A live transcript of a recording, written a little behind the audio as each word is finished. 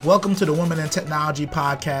Welcome to the Women in Technology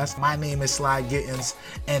podcast. My name is Sly Gittins,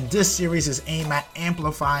 and this series is aimed at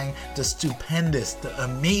amplifying the stupendous, the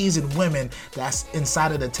amazing women that's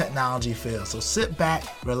inside of the technology field. So sit back,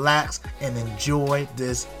 relax, and enjoy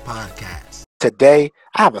this podcast. Today,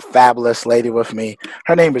 I have a fabulous lady with me.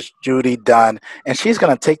 Her name is Judy Dunn, and she's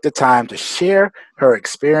going to take the time to share her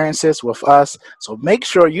experiences with us. So make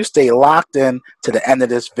sure you stay locked in to the end of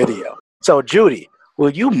this video. So Judy, will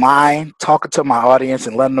you mind talking to my audience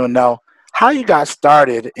and letting them know how you got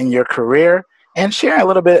started in your career and sharing a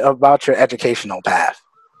little bit about your educational path?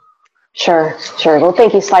 Sure. Well,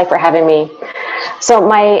 thank you, Sly, for having me. So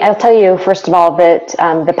I'll tell you, first of all, that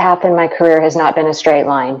the path in my career has not been a straight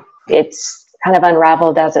line. It's kind of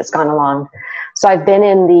unraveled as it's gone along. So I've been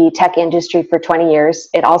in the tech industry for 20 years.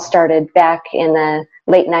 It all started back in the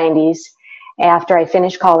late 90s after I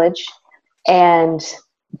finished college. And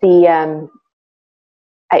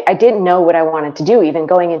I didn't know what I wanted to do, even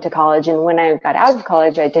going into college. And when I got out of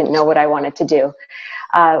college, I didn't know what I wanted to do.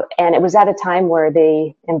 And it was at a time where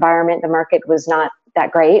the environment, the market was not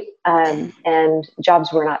that great, and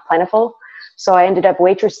jobs were not plentiful. So I ended up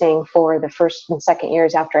waitressing for the first and second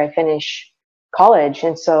years after I finished college.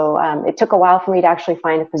 And so it took a while for me to actually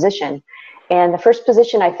find a position. And the first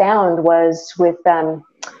position I found was with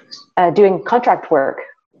doing contract work.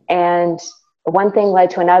 And one thing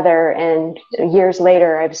led to another, and years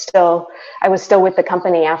later, I was still with the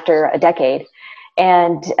company after a decade,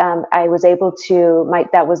 and I was able to.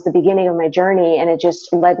 That was the beginning of my journey, and it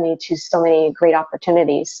just led me to so many great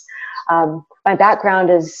opportunities. My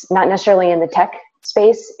background is not necessarily in the tech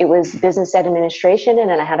space; it was business administration,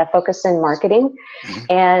 and then I had a focus in marketing.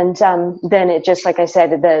 And then it just, like I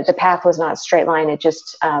said, the path was not a straight line; it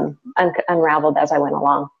just unraveled as I went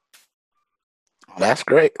along. That's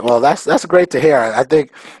great. Well, that's great to hear. I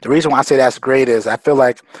think the reason why I say that's great is I feel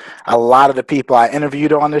like a lot of the people I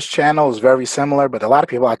interviewed on this channel is very similar, but a lot of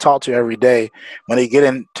people I talk to every day, when they get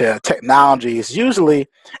into technology, it's usually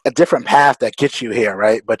a different path that gets you here,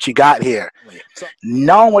 right? But you got here.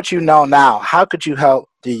 Knowing what you know now, how could you help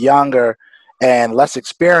the younger and less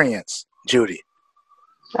experienced Judy?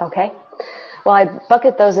 Okay. Well, I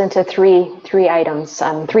bucket those into three items,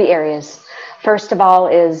 three areas. First of all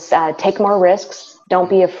is take more risks.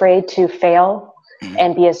 Don't be afraid to fail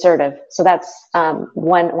and be assertive. So that's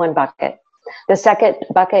one bucket. The second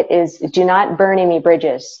bucket is do not burn any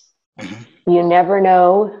bridges. You never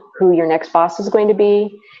know who your next boss is going to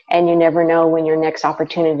be, and you never know when your next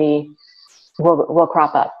opportunity will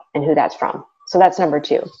crop up and who that's from. So that's number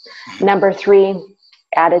two. Number three,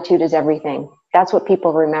 attitude is everything. That's what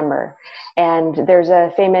people remember. And there's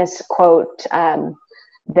a famous quote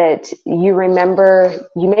that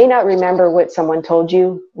you may not remember what someone told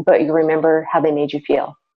you, but you remember how they made you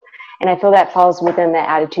feel. And I feel that falls within the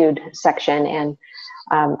attitude section. And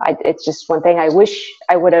it's just one thing I wish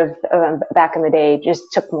I would have back in the day, just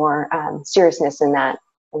took more seriousness in that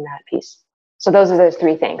piece. So those are those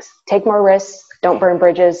three things. Take more risks, don't burn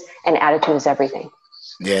bridges, and attitude is everything.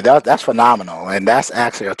 Yeah, that's phenomenal, and that's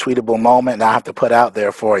actually a tweetable moment that I have to put out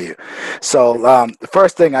there for you. So the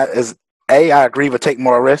first thing is, I agree with take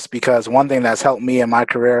more risks, because one thing that's helped me in my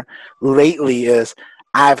career lately is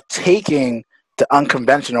I've taken the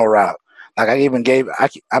unconventional route. Like I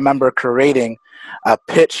remember creating a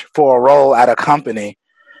pitch for a role at a company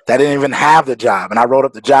that didn't even have the job, and I wrote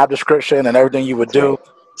up the job description and everything you would do.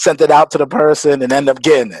 Sent it out to the person and ended up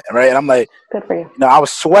getting it, right? And I'm like, good for you. I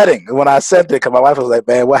was sweating when I sent it, because my wife was like,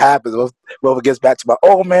 man, what happens? Well, it gets back to my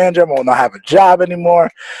old manager, I won't not have a job anymore.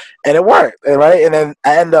 And it worked, right? And then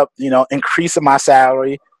I end up, increasing my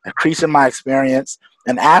salary, increasing my experience.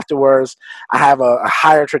 And afterwards, I have a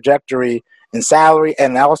higher trajectory in salary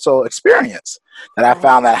and also experience that I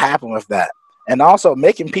found that happened with that. And also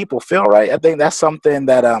making people feel right. I think that's something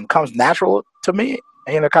that comes natural to me.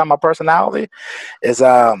 Kind of my personality is,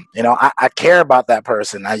 I care about that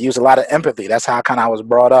person. I use a lot of empathy. That's how I was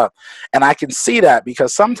brought up. And I can see that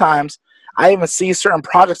because sometimes I even see certain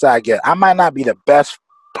projects that I get. I might not be the best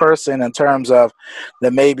person in terms of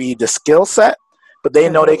maybe the skill set, but they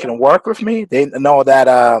know they can work with me. They know that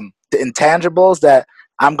the intangibles that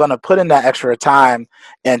I'm going to put in that extra time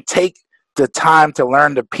and take the time to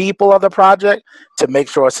learn the people of the project to make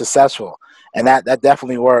sure it's successful. And that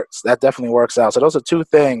definitely works. That definitely works out. So those are two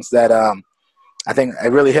things that I think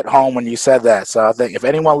it really hit home when you said that. So I think if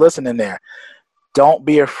anyone listening there, don't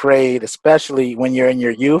be afraid, especially when you're in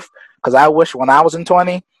your youth, because I wish when I was in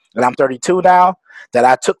 20, and I'm 32 now, that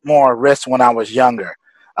I took more risks when I was younger.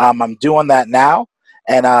 I'm doing that now.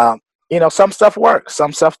 And, some stuff works,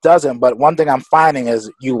 some stuff doesn't. But one thing I'm finding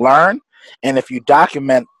is you learn. And if you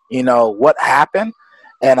document, what happened,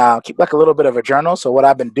 and keep like a little bit of a journal. So what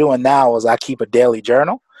I've been doing now is I keep a daily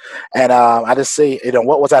journal, and I just see,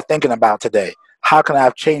 what was I thinking about today? How can I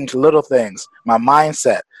have changed little things? My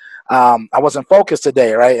mindset. I wasn't focused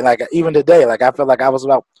today, right? And like even today, like I feel like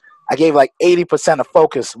I gave like 80% of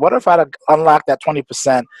focus. What if I'd unlocked that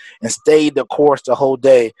 20% and stayed the course the whole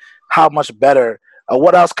day? How much better?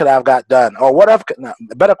 What else could I have got done? Or what if?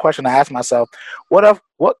 The better question I ask myself: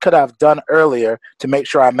 what could I have done earlier to make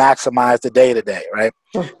sure I maximize the day today, right?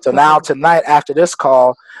 So now tonight after this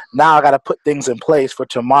call, now I got to put things in place for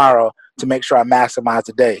tomorrow to make sure I maximize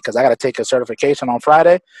the day because I got to take a certification on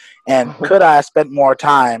Friday. And could I spend more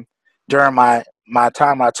time during my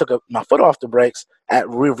time when I took my foot off the brakes at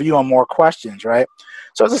reviewing more questions, right?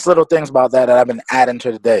 So it's just little things about that I've been adding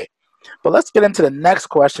to the day. But let's get into the next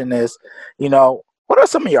question is, what are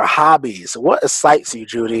some of your hobbies? What excites you,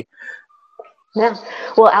 Judy? Yeah.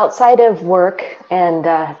 Well, outside of work and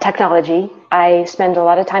technology, I spend a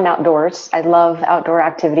lot of time outdoors. I love outdoor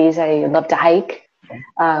activities. I love to hike,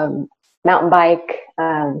 mountain bike,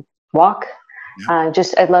 walk. I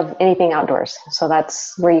love anything outdoors. So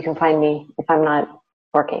that's where you can find me if I'm not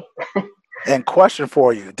working. And question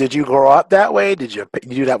for you: did you grow up that way? Did you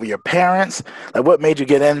do that with your parents? Like, what made you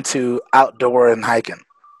get into outdoor and hiking?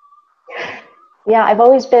 Yeah, I've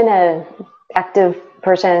always been a active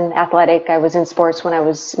person, athletic. I was in sports when I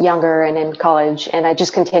was younger and in college, and I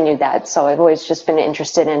just continued that. So I've always just been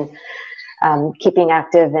interested in keeping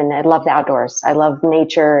active, and I love the outdoors. I love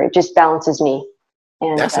nature. It just balances me.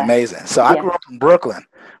 And That's amazing. So I grew up in Brooklyn,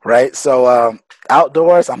 right? So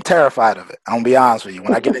outdoors, I'm terrified of it. I'm gonna be honest with you.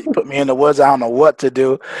 When I get it, you put me in the woods, I don't know what to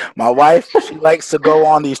do. My wife, she likes to go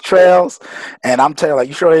on these trails, and I'm telling her, like,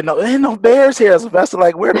 you sure there ain't no bears here? Sylvester,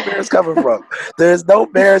 like, where the bears coming from? There's no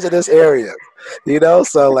bears in this area,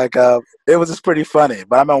 So like, it was just pretty funny.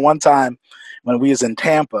 But I remember one time when we was in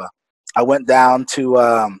Tampa, I went down to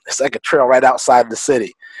it's like a trail right outside of the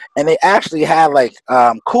city, and they actually had like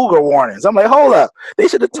cougar warnings. I'm like, hold up, they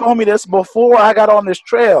should have told me this before I got on this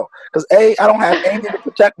trail, because I don't have anything to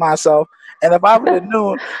protect myself, and if I would have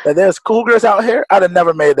known that there's cougars out here, I'd have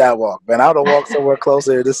never made that walk, man. I would have walked somewhere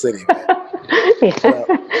closer to the city, man. yeah.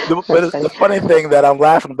 But the funny thing that I'm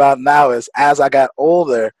laughing about now is as I got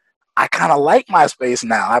older, I kind of like my space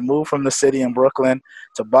now. I moved from the city in Brooklyn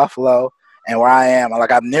to Buffalo, and where I am,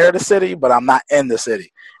 like, I'm near the city, but I'm not in the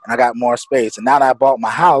city, and I got more space. And now that I bought my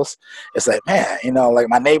house, it's like, man, like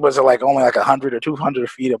my neighbors are like only like 100 or 200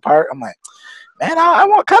 feet apart. I'm like, man, I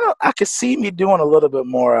want I could see me doing a little bit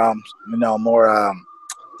more, more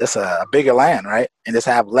just a bigger land, right? And just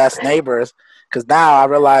have less neighbors. Because now I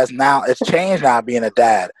realize now it's changed now being a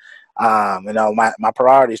dad. My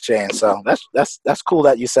priorities changed. So that's cool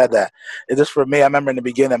that you said that. It's just for me, I remember in the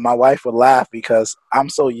beginning, my wife would laugh because I'm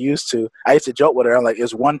so used to, I used to joke with her, I'm like,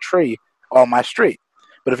 there's one tree on my street.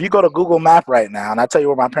 But if you go to Google Map right now, and I tell you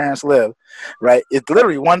where my parents live, right, it's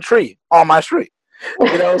literally one tree on my street.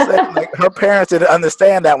 You know what I'm saying? Like, her parents didn't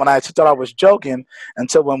understand that she thought I was joking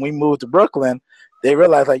until when we moved to Brooklyn, they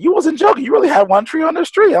realized, like, you wasn't joking. You really had one tree on the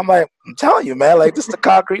street. I'm like, I'm telling you, man, like, this is a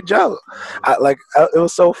concrete joke. It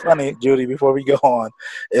was so funny, Judy, before we go on,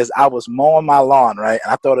 is I was mowing my lawn, right?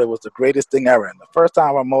 And I thought it was the greatest thing ever. And the first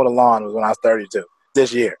time I mowed a lawn was when I was 32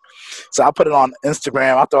 this year. So I put it on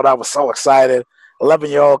Instagram. I thought I was so excited.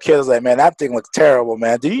 11-year-old kid was like, man, that thing looks terrible,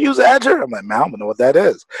 man. Do you use Azure? I'm like, man, I don't know what that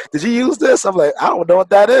is. Did you use this? I'm like, I don't know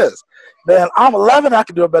what that is. Man, I'm 11. I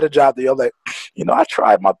can do a better job than you. I'm like, I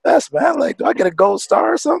tried my best, man. Like, do I get a gold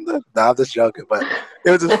star or something? No, I'm just joking. But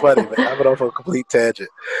it was just funny, man. I went off on a complete tangent.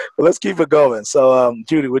 But let's keep it going. So,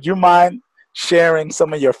 Judy, would you mind sharing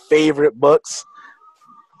some of your favorite books?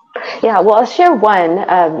 Yeah, well, I'll share one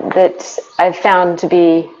that I've found to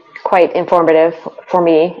be quite informative for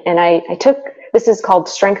me. And this is called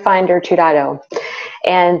Strength Finder 2.0.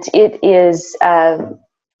 And it is an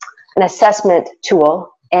assessment tool,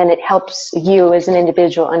 and it helps you as an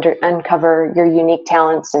individual uncover your unique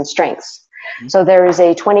talents and strengths. Mm-hmm. So there is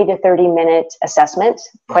a 20 to 30 minute assessment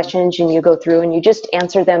questions, and you go through and you just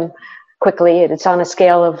answer them quickly. It's on a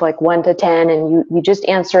scale of like 1 to 10, and you just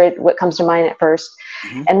answer it, what comes to mind at first.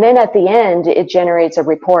 Mm-hmm. And then at the end, it generates a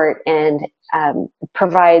report and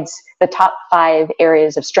provides the top 5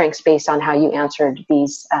 areas of strengths based on how you answered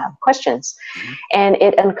these questions. Mm-hmm. And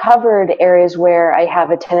it uncovered areas where I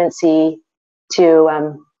have a tendency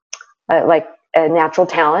to like a natural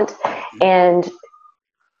talent. Mm-hmm. And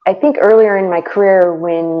I think earlier in my career,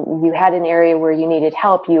 when you had an area where you needed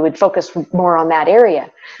help, you would focus more on that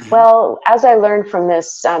area. Mm-hmm. Well, as I learned from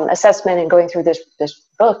this assessment and going through this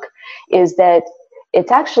book, is that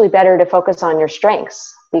it's actually better to focus on your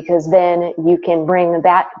strengths, because then you can bring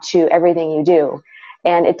that to everything you do.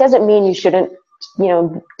 And it doesn't mean you shouldn't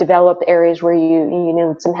develop areas where you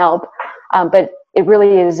need some help. But it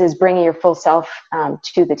really is bringing your full self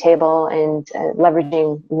to the table and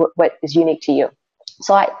leveraging what is unique to you.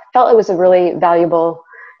 So I felt it was a really valuable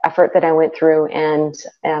effort that I went through, and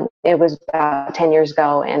it was about 10 years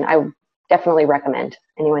ago, and I definitely recommend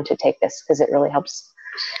anyone to take this because it really helps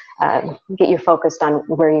get you focused on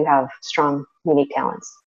where you have strong, unique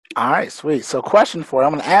talents. All right, sweet. So question for you.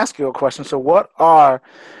 I'm going to ask you a question. So what are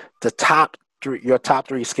your top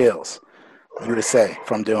three skills you would say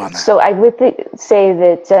from doing that? So I would say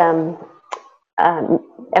that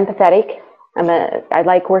empathetic. I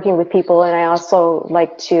like working with people, and I also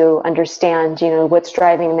like to understand, what's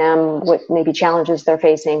driving them, what maybe challenges they're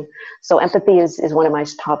facing. So empathy is one of my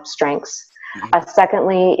top strengths. Mm-hmm.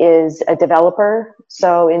 Secondly is a developer.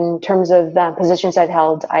 So in terms of positions I've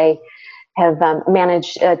held, I have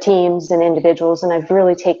managed teams and individuals, and I've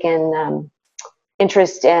really taken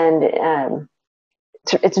interest, and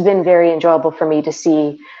it's been very enjoyable for me to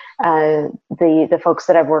see the folks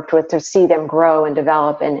that I've worked with, to see them grow and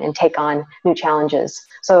develop and take on new challenges.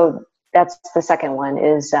 So that's the second one,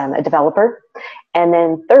 is a developer. And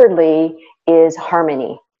then thirdly is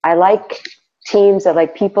harmony. I like teams, I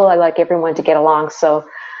like people, I like everyone to get along. So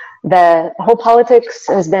the whole politics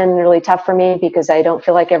has been really tough for me because I don't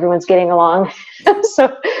feel like everyone's getting along.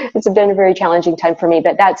 So it's been a very challenging time for me,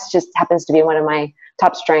 but that's just happens to be one of my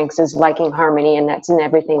top strengths, is liking harmony. And that's in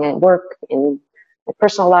everything at work, in my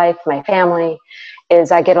personal life, my family,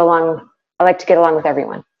 is I like to get along with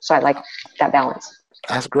everyone. So I like that balance.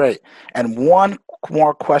 That's great. And one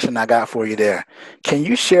more question I got for you there. Can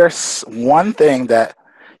you share one thing that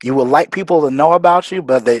you would like people to know about you,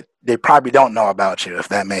 but they probably don't know about you, if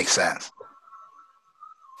that makes sense?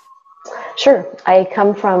 Sure. I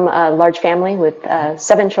come from a large family with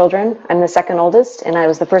 7 children. I'm the second oldest, and I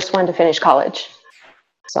was the first one to finish college.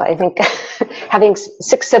 So I think having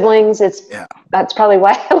 6 siblings, that's probably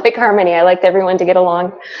why I like harmony. I like everyone to get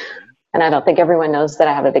along, and I don't think everyone knows that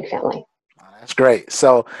I have a big family. That's great.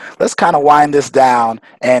 So let's kind of wind this down.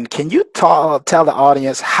 And can you tell the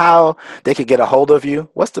audience how they could get a hold of you?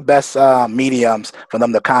 What's the best mediums for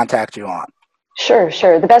them to contact you on? Sure.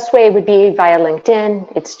 The best way would be via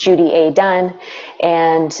LinkedIn. It's Judy A. Dunn,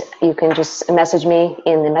 and you can just message me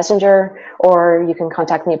in the messenger, or you can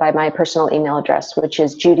contact me by my personal email address, which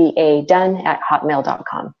is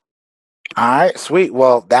judyaDunn@hotmail.com. All right, sweet.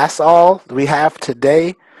 Well, that's all we have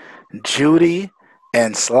today. Judy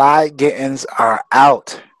and Sly Gittens are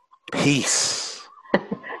out. Peace.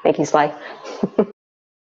 Thank you, Sly.